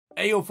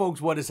Hey yo folks,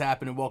 what is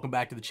happening? Welcome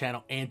back to the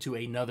channel and to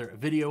another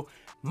video.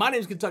 My name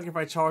is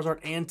KentuckyFriedCharizard,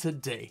 and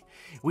today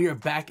we are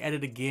back at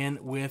it again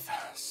with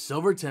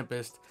Silver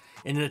Tempest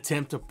in an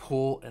attempt to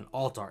pull an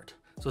alt art.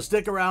 So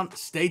stick around,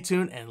 stay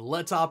tuned, and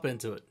let's hop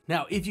into it.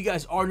 Now, if you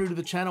guys are new to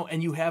the channel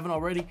and you haven't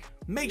already,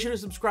 make sure to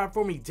subscribe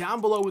for me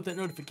down below with that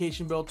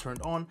notification bell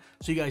turned on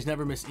so you guys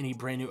never miss any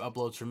brand new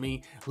uploads from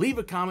me. Leave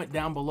a comment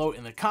down below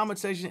in the comment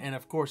section, and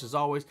of course, as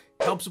always,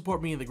 help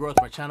support me in the growth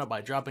of my channel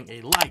by dropping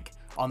a like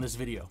on this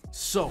video.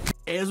 So,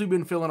 as we've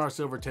been filling our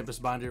Silver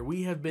Tempest binder,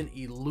 we have been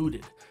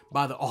eluded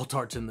by the alt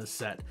arts in this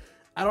set.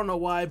 I don't know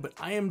why, but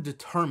I am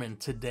determined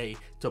today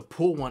to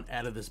pull one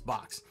out of this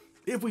box.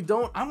 If we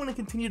don't, I'm going to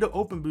continue to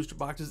open booster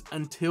boxes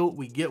until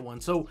we get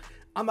one. So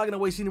I'm not going to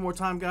waste any more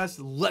time, guys.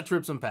 Let's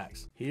rip some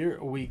packs. Here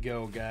we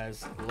go,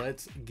 guys.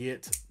 Let's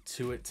get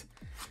to it.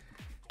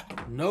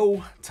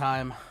 No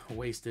time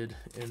wasted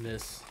in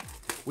this.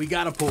 We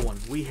got to pull one.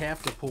 We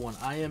have to pull one.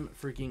 I am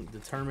freaking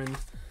determined.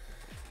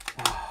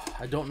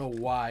 I don't know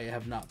why I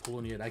have not pulled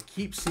one yet. I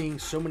keep seeing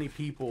so many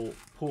people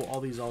pull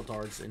all these alt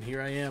arts, and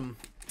here I am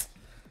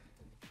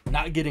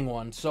not getting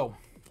one. So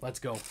let's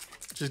go.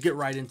 Just get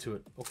right into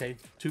it. Okay,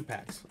 2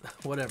 packs,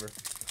 whatever.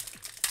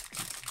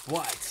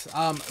 But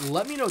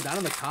let me know down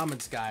in the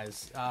comments,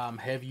 guys.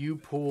 Have you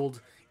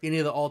pulled any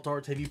of the alt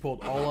arts? Have you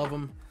pulled all of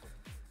them?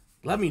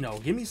 Let me know.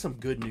 Give me some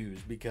good news,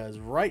 because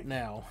right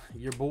now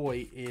your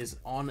boy is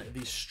on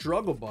the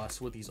struggle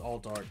bus with these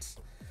alt arts.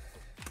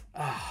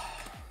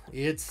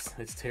 It's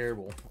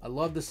terrible. I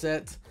love the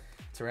set,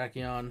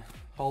 Terrakion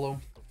Holo.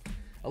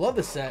 I love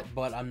the set,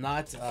 but I'm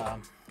not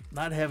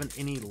having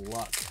any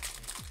luck.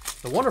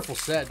 The wonderful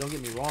set, don't get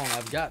me wrong,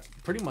 I've got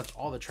pretty much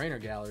all the trainer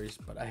galleries,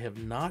 but I have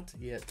not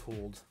yet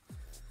pulled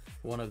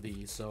one of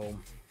these, so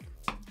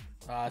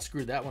I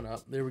screwed that one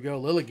up. There we go,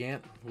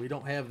 Lilligant. We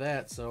don't have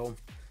that, so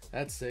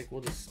that's sick. We'll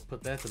just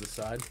put that to the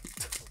side.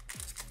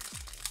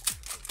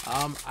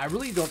 I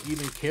really don't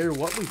even care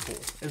what we pull.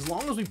 As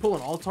long as we pull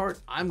an alt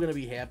art, I'm going to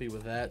be happy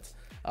with that.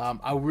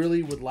 I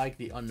really would like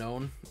the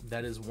Unknown.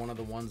 That is one of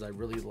the ones I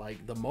really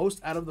like the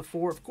most out of the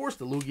 4. Of course,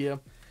 the Lugia.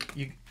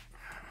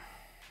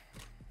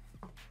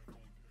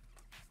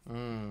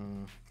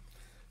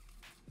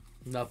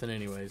 Nothing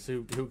anyways.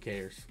 Who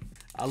cares?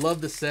 I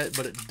love the set,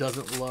 but it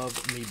doesn't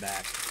love me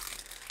back.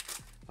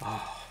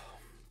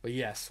 But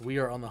yes, we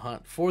are on the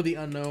hunt for the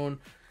Unknown,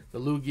 the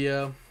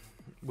Lugia,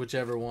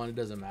 whichever one. It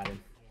doesn't matter.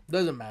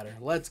 Doesn't matter.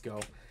 Let's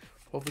go.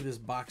 Hopefully this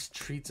box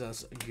treats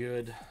us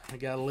good. I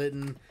got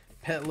Litten,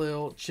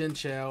 Petlil,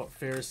 Chinchou,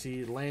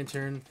 Pharisee,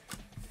 Lantern,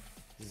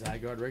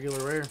 Zygarde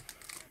regular rare.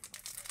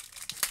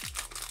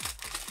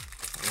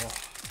 Oh.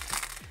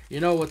 You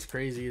know what's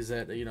crazy is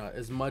that, you know,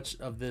 as much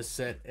of this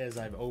set as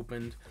I've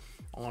opened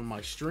on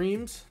my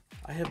streams,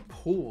 I have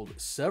pulled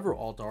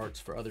several alt arts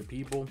for other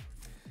people.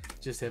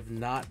 Just have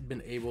not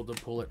been able to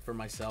pull it for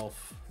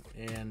myself,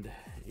 and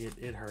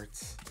it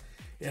hurts.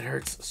 It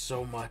hurts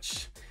so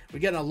much. We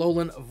got a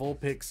Alolan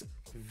Vulpix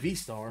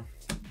V-Star.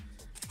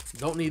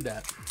 Don't need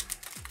that.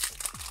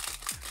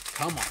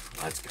 Come on,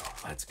 let's go,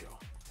 let's go.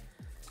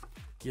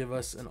 Give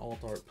us an alt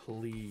art,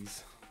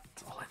 please.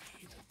 That's all I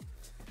need.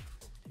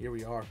 Here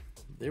we are.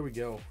 There we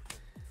go.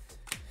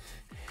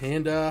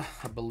 And I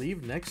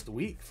believe next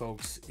week,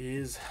 folks,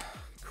 is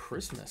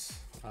Christmas.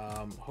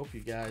 Hope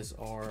you guys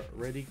are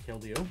ready.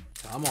 Keldeo,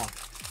 come on.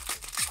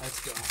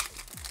 Let's go.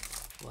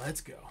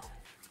 Let's go.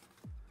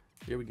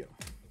 Here we go.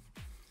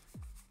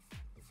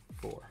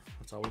 4.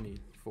 That's all we need.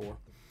 4.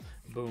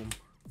 Boom.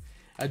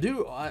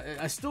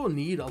 I still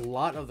need a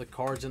lot of the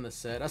cards in the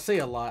set. I say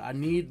a lot. I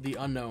need the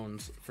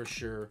unknowns for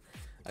sure.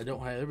 I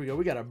don't have. There we go.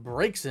 We got a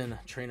Breaksin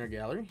Trainer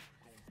Gallery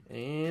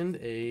and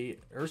a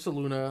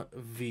Ursaluna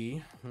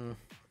V.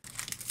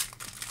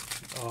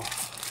 Oh.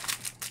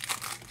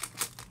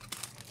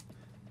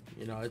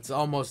 You know, it's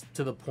almost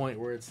to the point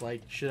where it's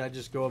like, should I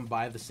just go and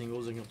buy the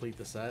singles and complete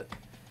the set?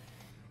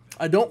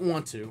 I don't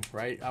want to,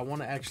 right? I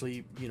want to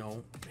actually, you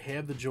know,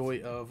 have the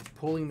joy of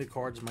pulling the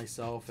cards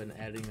myself and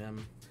adding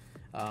them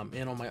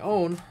in on my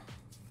own.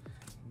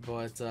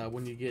 But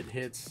when you get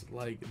hits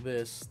like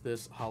this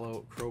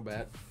Holo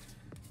Crobat,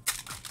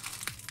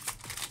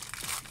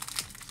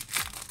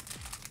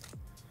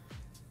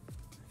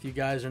 if you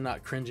guys are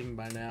not cringing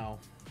by now,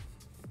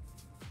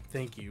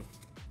 thank you.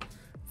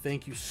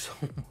 Thank you so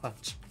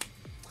much.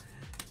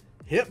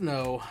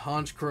 Hypno,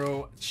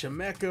 Honchkrow,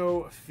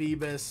 Chimecho,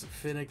 Phoebus,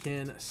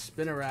 Finnegan,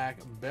 Spinarak,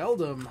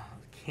 Beldum,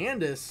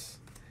 Candace,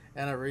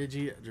 and a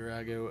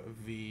Regidrago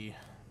V.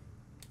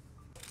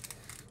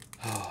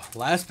 Oh,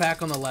 last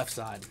pack on the left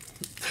side.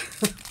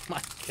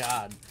 My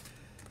God.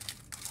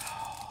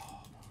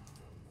 Oh.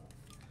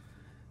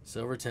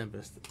 Silver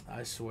Tempest,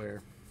 I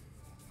swear.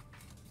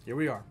 Here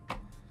we are.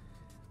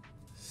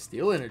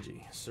 Steel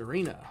Energy,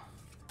 Serena,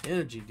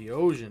 Energy,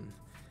 Deogen,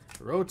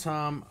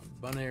 Rotom,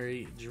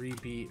 Bunary,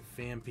 Dreepy,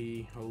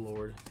 Fampi, oh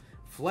lord,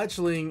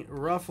 Fletchling,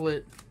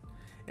 Rufflet,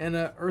 and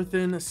a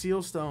Earthen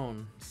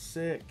Sealstone.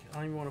 Sick. I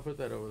don't even want to put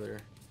that over there.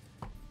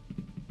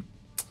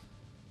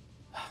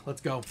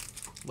 Let's go.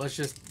 Let's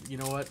just, you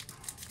know what?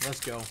 Let's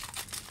go.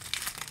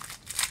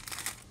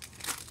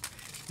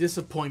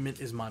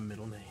 Disappointment is my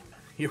middle name.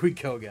 Here we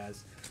go,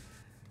 guys.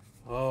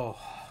 Oh,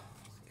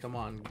 come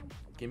on.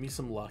 Give me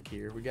some luck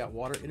here. We got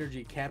Water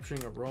Energy,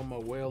 Capturing Aroma,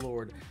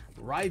 Wailord,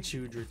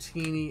 Raichu,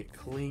 Dratini,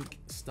 Klink,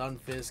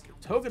 Stunfisk,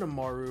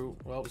 Togedemaru.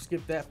 Well,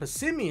 skip that.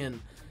 Passimian,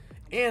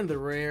 and the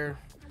rare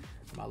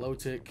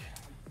Milotic.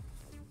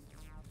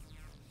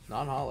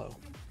 Non-holo.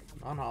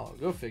 Non-holo.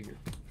 Go figure.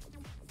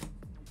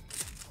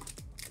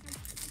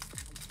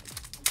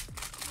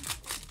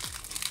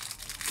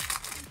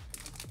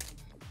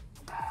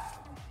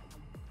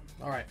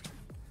 All right.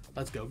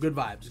 Let's go. Good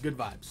vibes. Good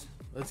vibes.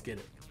 Let's get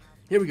it.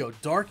 Here we go.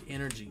 Dark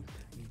Energy,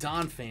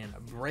 Donphan,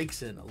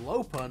 Braixen,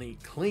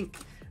 Lopunny, Klink,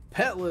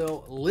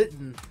 Petlil,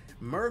 Litten,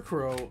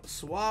 Murkrow,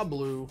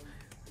 Swablu.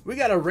 We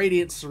got a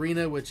Radiant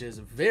Serena, which is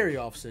very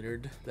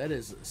off-centered. That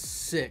is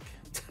sick.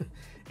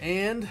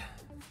 And...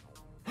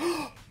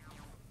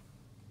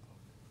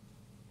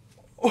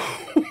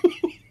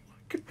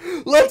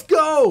 let's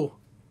go!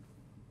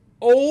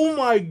 Oh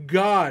my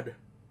god.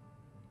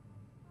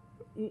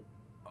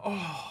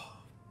 Oh.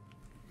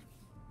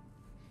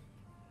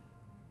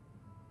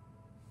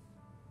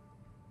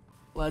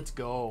 Let's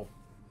go.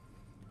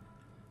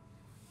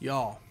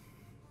 Y'all.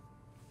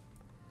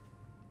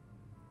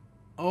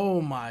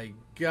 Oh my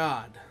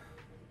god.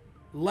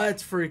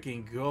 Let's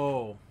freaking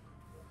go.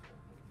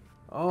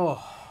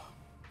 Oh.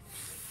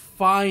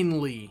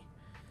 Finally.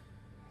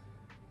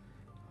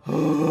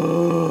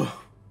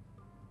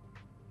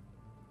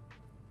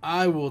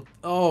 I will.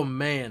 Oh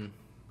man.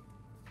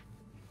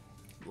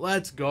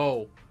 Let's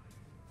go.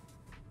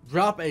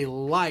 Drop a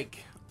like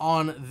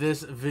on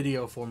this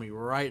video for me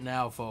right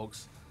now,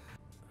 folks.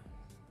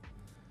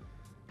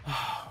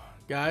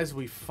 Guys,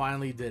 we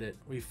finally did it.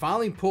 We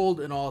finally pulled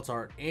an alt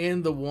art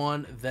and the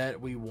one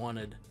that we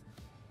wanted.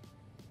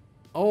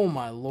 Oh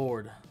my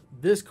lord.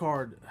 This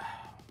card,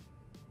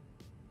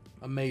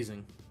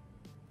 amazing.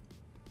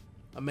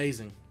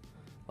 Amazing.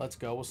 Let's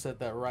go. We'll set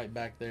that right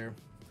back there.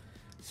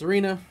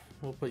 Serena,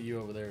 we'll put you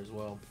over there as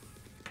well.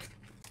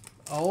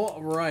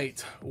 All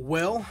right.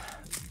 Well,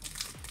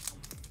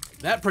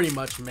 that pretty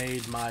much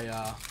made my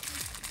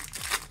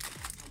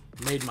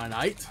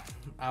night.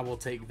 I will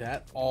take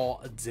that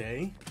all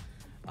day.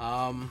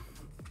 The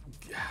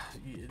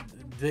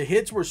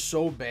hits were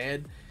so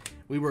bad,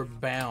 we were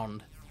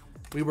bound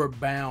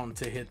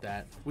to hit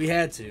that. We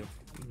had to.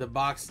 The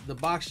box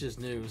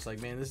just knew. It's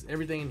like, man, this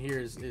everything in here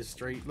is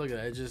straight. Look at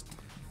that, it's just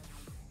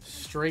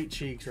straight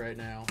cheeks right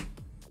now.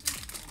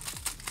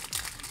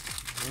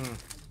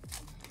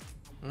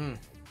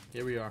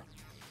 Here we are.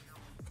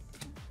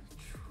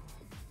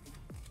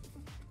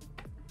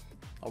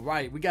 All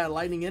right, we got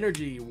Lightning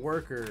Energy,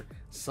 Worker,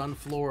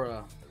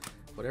 Sunflora,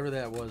 whatever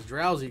that was,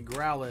 Drowsy,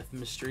 Growlithe,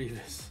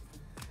 Mischievous,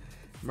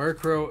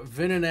 Murkrow,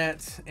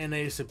 Venonat, and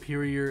a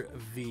Superior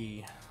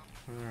V.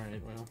 All right,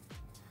 well,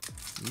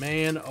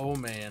 man, oh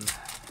man,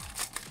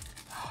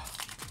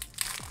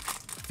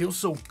 feels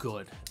so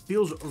good.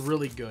 Feels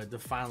really good to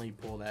finally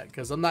pull that,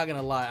 because I'm not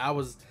gonna lie, I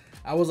was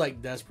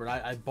like desperate.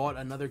 I bought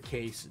another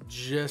case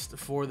just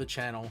for the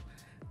channel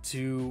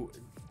to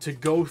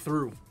go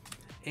through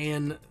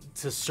and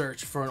to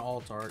search for an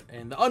alt art,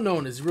 and the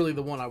Unknown is really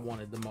the one I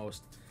wanted the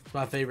most. It's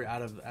my favorite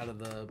out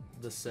of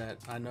the set.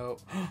 I know.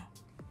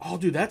 Oh,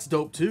 dude, that's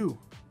dope too.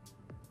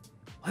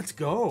 Let's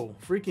go.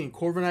 Freaking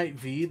Corviknight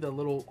V, the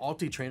little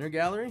Alti Trainer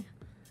Gallery.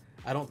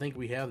 I don't think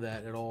we have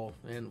that at all,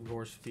 and of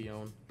course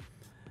Fion.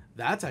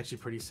 That's actually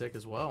pretty sick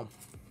as well.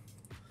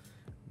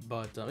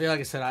 But yeah,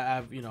 like I said,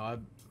 I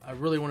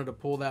really wanted to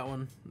pull that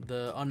one,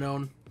 the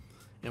Unknown,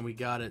 and we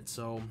got it.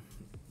 So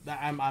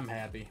I'm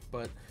happy.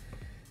 But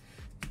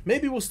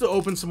maybe we'll still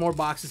open some more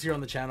boxes here on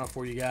the channel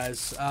for you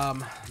guys.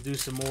 Do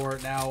some more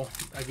now.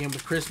 Again,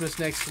 with Christmas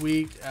next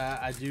week,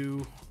 I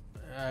do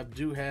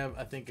have,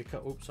 I think, a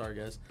couple. Oops, sorry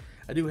guys.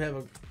 I do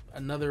have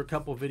another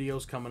couple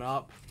videos coming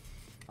up,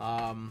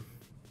 and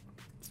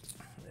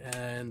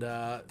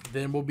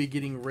then we'll be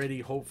getting ready,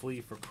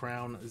 hopefully, for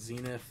Crown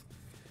Zenith.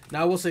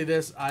 Now I will say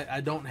this: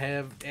 I don't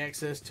have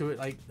access to it.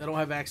 Like, I don't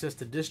have access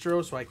to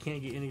distro, so I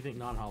can't get anything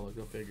non-holo.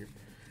 Go figure.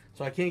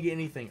 So I can't get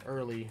anything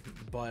early,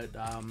 but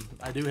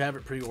I do have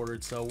it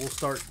pre-ordered, so we'll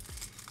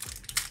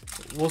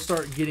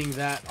start getting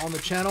that on the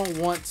channel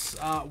once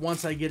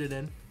I get it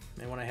in,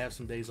 and when I have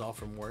some days off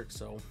from work.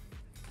 So,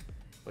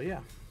 but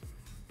yeah,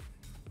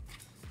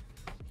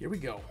 here we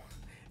go.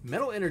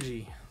 Metal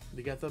Energy.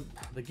 We got the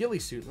Ghillie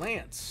Suit,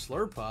 Lance,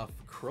 Slurpuff,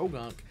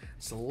 Krogunk,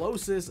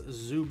 Solosis,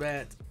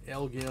 Zubat,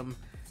 Elgim,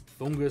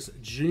 Fungus,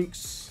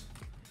 Jinx.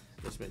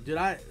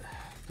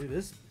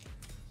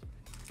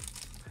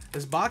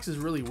 This box is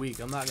really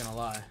weak, I'm not gonna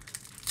lie.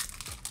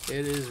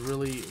 It is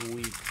really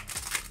weak.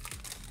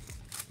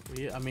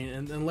 I mean,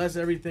 unless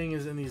everything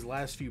is in these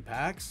last few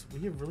packs,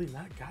 we have really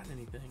not gotten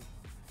anything.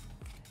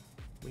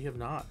 We have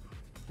not.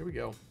 Here we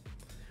go.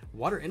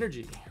 Water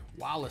Energy,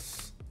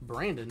 Wallace,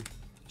 Brandon,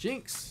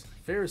 Jinx,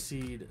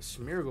 Ferroseed,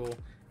 Smeargle,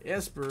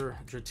 Esper,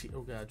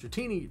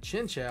 Dratini,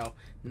 Chinchou,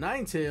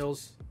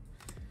 Ninetales.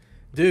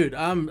 Dude,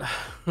 I'm...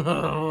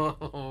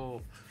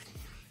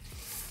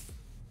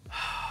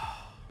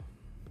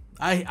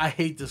 I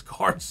hate this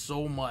card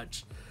so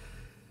much.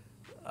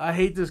 I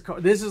hate this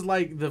card. This is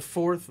like the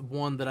fourth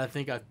one that I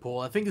think I've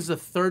pulled. I think it's the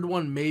third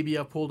one maybe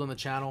I've pulled on the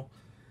channel.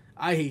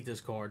 I hate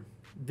this card.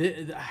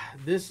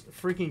 This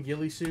freaking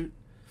ghillie suit.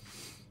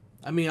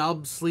 I mean,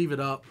 I'll sleeve it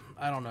up.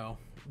 I don't know.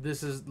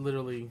 This is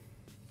literally...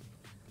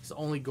 It's the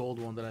only gold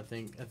one that I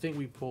think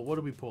we pulled. What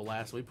did we pull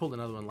last? We pulled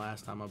another one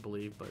last time, I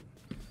believe, but...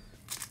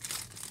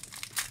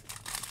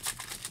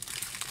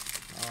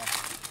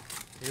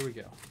 here we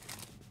go.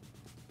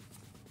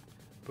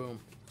 Boom.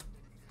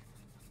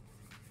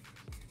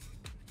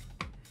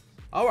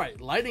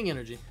 Alright, Lighting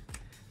Energy.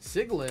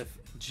 Sigilyph,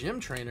 Gym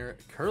Trainer,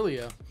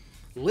 Curlia,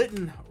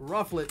 Litten,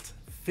 Rufflet,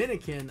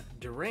 Finnegan,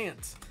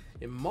 Durant,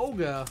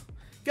 Imoga.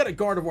 Got a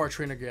Gardevoir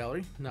Trainer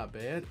Gallery. Not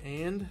bad.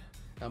 And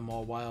a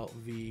Mawile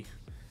V.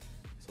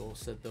 So we'll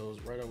set those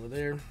right over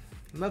there.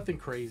 Nothing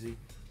crazy.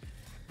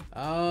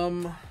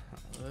 Maybe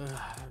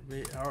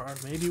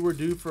we're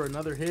due for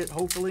another hit,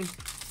 hopefully.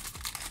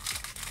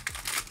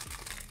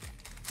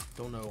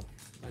 Don't know.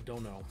 I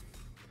don't know.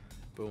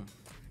 Boom.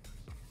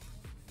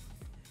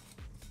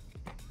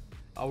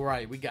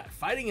 Alright, we got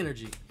Fighting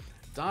Energy,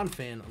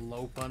 Donphan,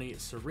 Lopunny,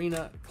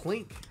 Serena,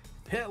 Clink,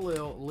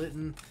 Petlil,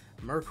 Litten,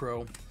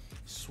 Murkrow,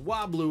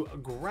 Swablu,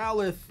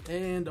 Growlithe,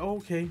 and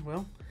okay,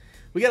 well,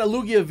 we got a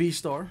Lugia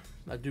V-Star.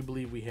 I do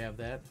believe we have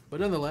that, but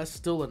nonetheless,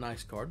 still a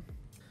nice card.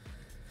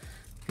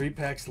 3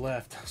 packs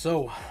left.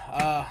 So,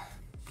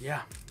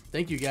 yeah,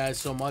 thank you guys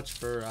so much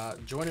for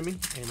joining me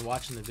and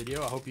watching the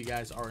video. I hope you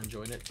guys are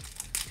enjoying it.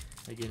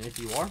 Again, if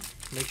you are,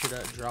 make sure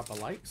to drop a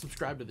like,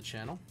 subscribe to the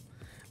channel.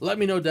 Let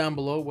me know down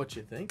below what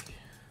you think.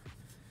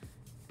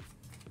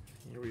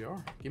 Here we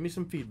are. Give me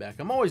some feedback.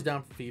 I'm always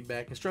down for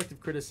feedback.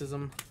 Constructive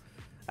criticism,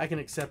 I can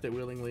accept it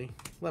willingly.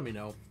 Let me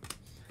know.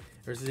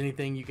 If there's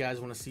anything you guys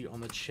want to see on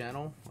the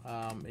channel,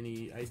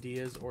 any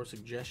ideas or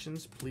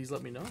suggestions, please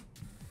let me know.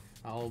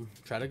 I'll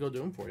try to go do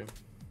them for you.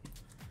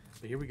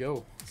 But here we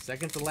go.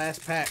 Second to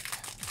last pack.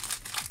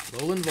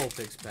 Roland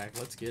Vulpix pack.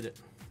 Let's get it.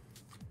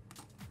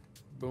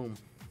 Boom.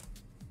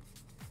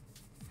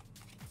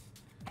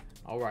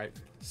 Alright.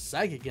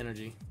 Psychic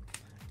Energy.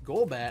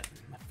 Golbat.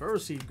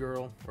 Furseed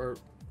Girl. Or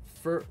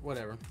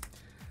whatever.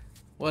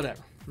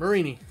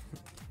 Marini.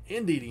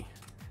 Indeedee.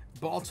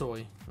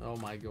 Baltoy. Oh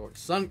my god.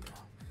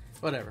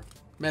 Whatever.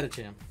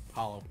 Medicham.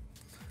 Hollow.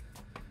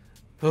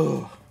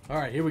 Oh.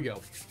 Alright, here we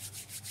go.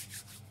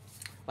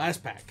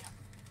 Last pack.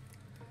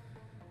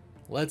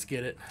 Let's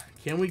get it.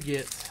 Can we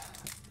get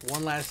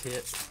one last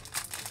hit?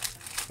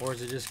 Or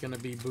is it just going to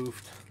be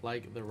boofed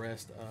like the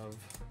rest of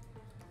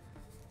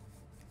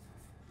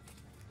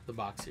the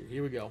box here?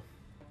 Here we go.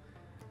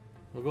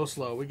 We'll go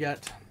slow. We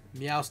got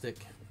Meowstic,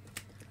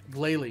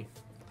 Glalie,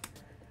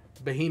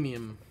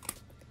 Bohemian,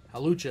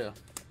 Halucha,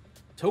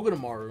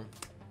 Togedemaru,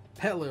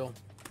 Petlil,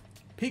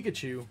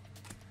 Pikachu,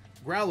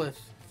 Growlithe,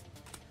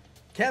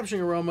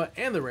 Capturing Aroma,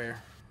 and the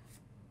rare.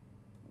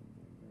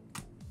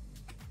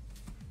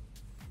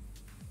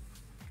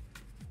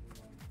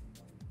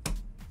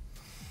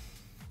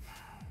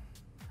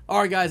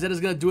 Alright guys, that is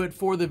going to do it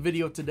for the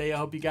video today. I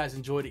hope you guys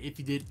enjoyed it. If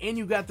you did and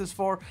you got this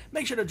far,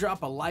 make sure to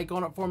drop a like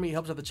on it for me. It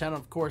helps out the channel,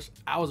 of course.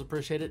 I always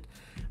appreciate it.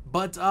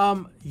 But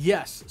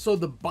yes, so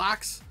the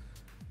box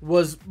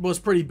was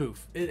pretty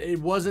boof.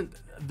 It wasn't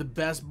the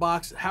best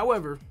box.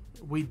 However,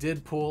 we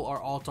did pull our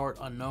Alt Art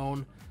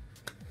Unknown.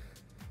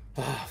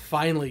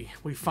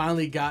 We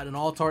finally got an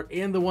Alt Art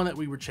and the one that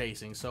we were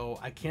chasing, so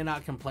I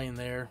cannot complain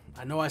there.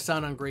 I know I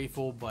sound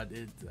ungrateful, but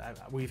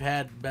we've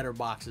had better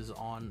boxes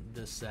on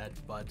this set,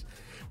 but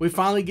we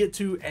finally get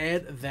to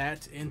add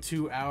that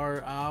into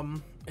our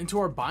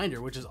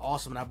binder, which is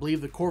awesome. And I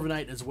believe the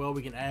Corviknight as well,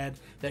 we can add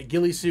that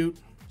ghillie suit.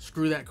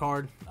 Screw that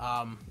card,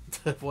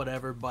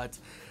 whatever. But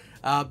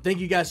thank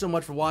you guys so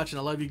much for watching.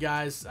 I love you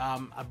guys.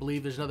 I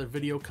believe there's another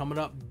video coming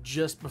up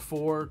just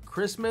before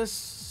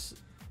Christmas,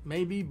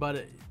 maybe,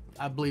 but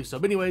I believe so.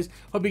 But anyways,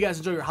 hope you guys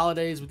enjoy your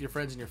holidays with your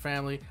friends and your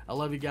family. I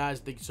love you guys.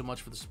 Thank you so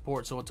much for the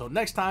support. So until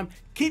next time,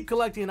 keep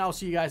collecting, and I'll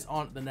see you guys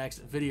on the next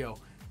video.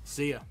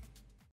 See ya.